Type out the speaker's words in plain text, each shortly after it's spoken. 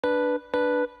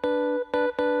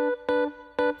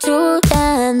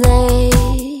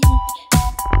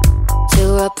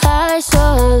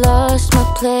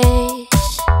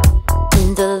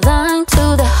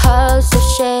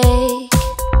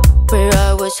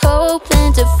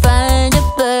hoping to find a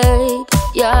bird,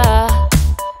 yeah.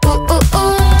 Ooh, ooh,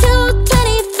 ooh,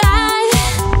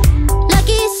 225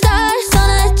 lucky stars on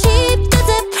a cheap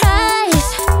desert price.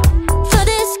 For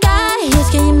this guy, he's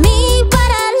giving me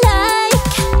what I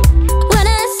like. When I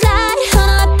slide on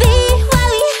a beat while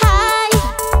we high.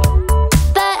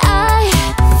 But I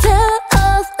fell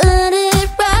off, landed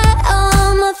right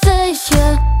on my face,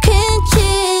 yeah. Can't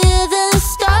hear the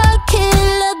star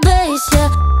killer bass, yeah.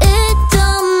 It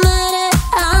don't matter,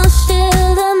 I'm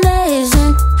still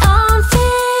amazing. I'm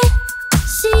free,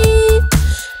 see,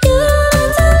 you don't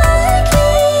have to like me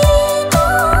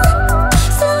more.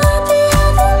 So happy how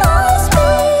the noise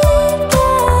speak,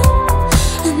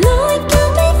 yeah. I know it can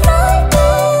be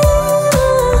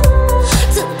frightening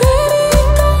to let it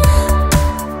go.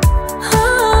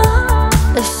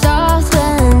 The soft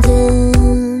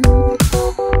landing.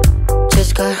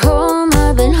 Just got home,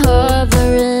 I've been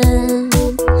hovering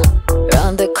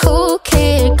round the cool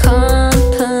kid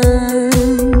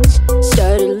compounds.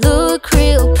 Started to look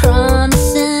real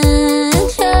promising,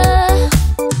 yeah.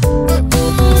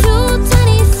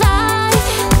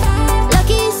 225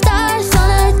 lucky stars on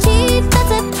a cheap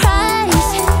desert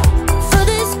price. For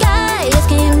this guy,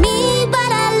 asking me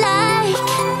what I like.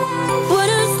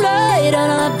 Wanna slide on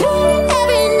a beat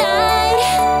every night.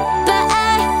 But I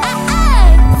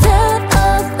fell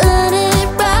off, landed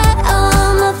right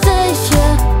on my face,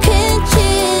 yeah. Can't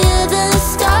hear the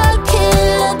star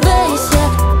killer bass, yeah.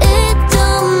 It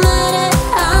don't matter,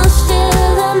 I'm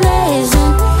still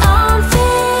amazing. I'm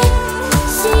free,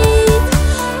 see,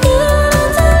 you don't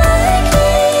have to like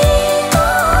me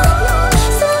more.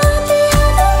 So happy how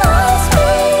the noise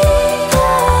speak, yeah. I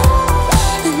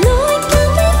know it can be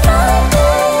frightening to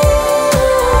let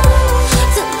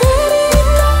it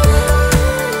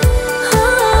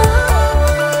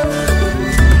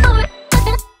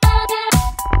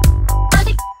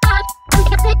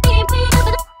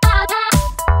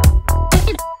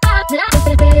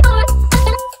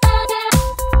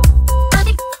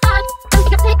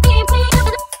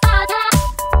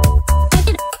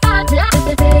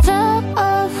Fell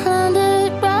off,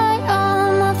 landed right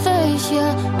on my face,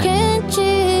 yeah. Can't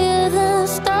hear the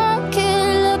star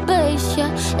killer bass,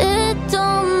 yeah. It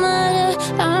don't matter,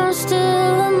 I'm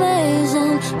still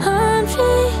amazing. I'm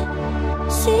free,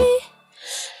 see,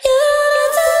 you don't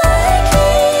have to like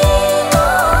me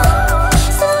more.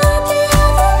 So happy how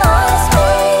the noise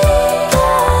speak,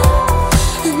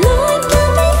 yeah. I know it can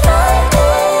be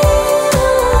frightening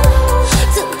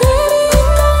to let it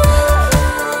go.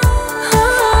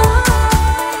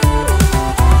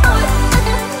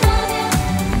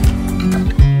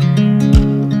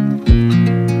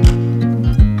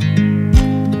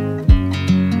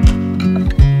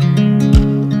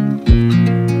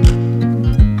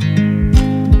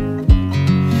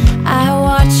 I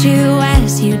watch you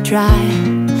as you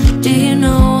drive. Do you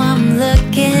know I'm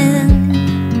looking?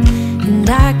 And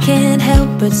I can't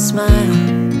help but smile.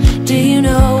 Do you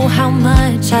know how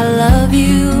much I love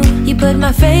you? You put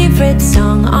my favorite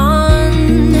song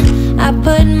on. I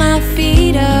put my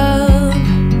feet up,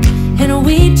 and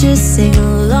we just sing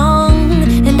along.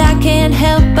 And I can't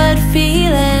help but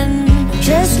feeling,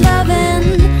 just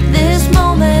loving this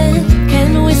moment.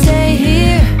 Can we stay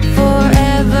here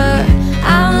forever?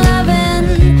 I'm loving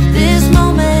this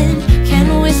moment.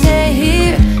 Can we stay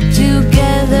here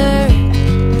together?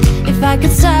 If I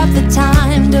could stop the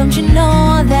time, don't you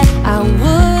know that I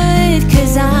would?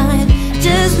 'Cause I'm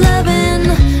just loving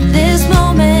this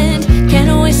moment.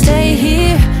 Can we stay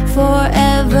here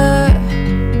forever?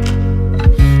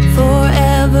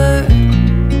 Forever.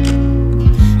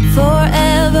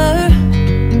 Forever.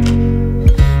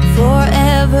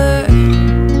 Forever.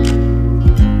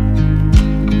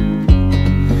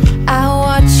 I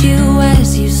watch you as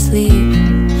you sleep.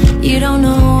 You don't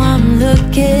know I'm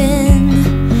looking.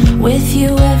 With you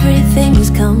everything's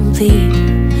complete.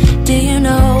 Do you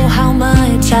know how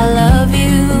much I love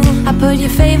you? I put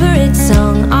your favorite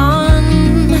song on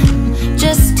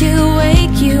just to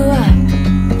wake you up.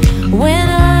 When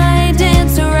I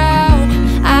dance around,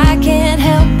 I can't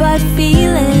help but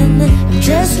feeling, I'm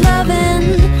just loving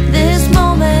this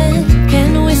moment.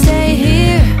 Can we stay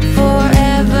here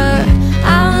forever?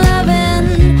 I'm loving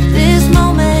this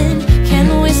moment. Can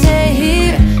we stay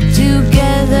here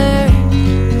together?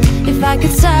 If I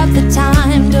could stop the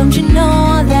time, don't you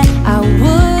know that I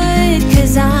would?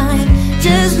 'Cause I'm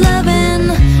just loving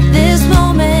this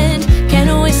moment.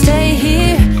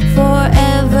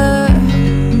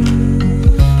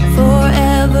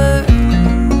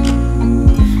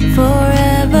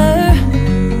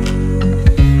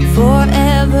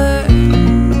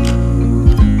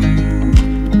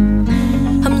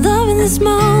 this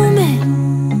moment.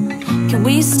 Can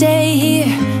we stay here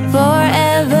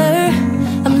forever?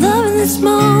 I'm loving this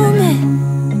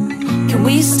moment. Can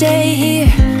we stay here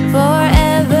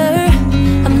forever?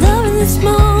 I'm loving this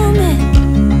moment.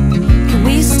 Can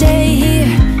we stay here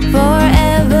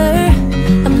forever?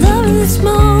 I'm loving this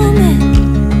moment.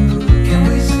 Can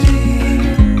we stay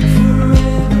here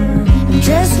forever? I'm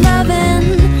just loving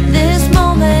this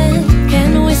moment.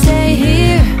 Can we stay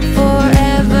here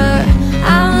forever?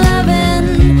 I'm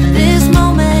loving this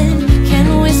moment.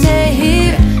 Can we stay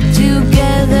here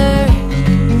together?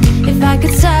 If I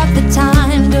could stop the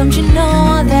time, don't you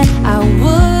know that I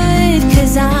would?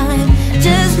 'Cause I'm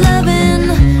just loving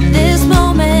this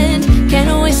moment. Can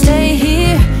we stay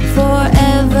here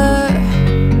forever?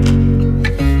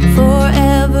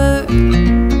 Forever.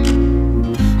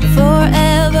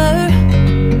 Forever.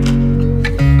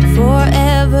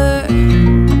 Forever.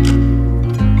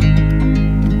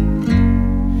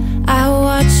 I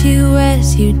watch you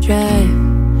as you drive.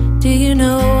 Do you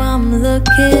know I'm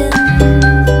looking?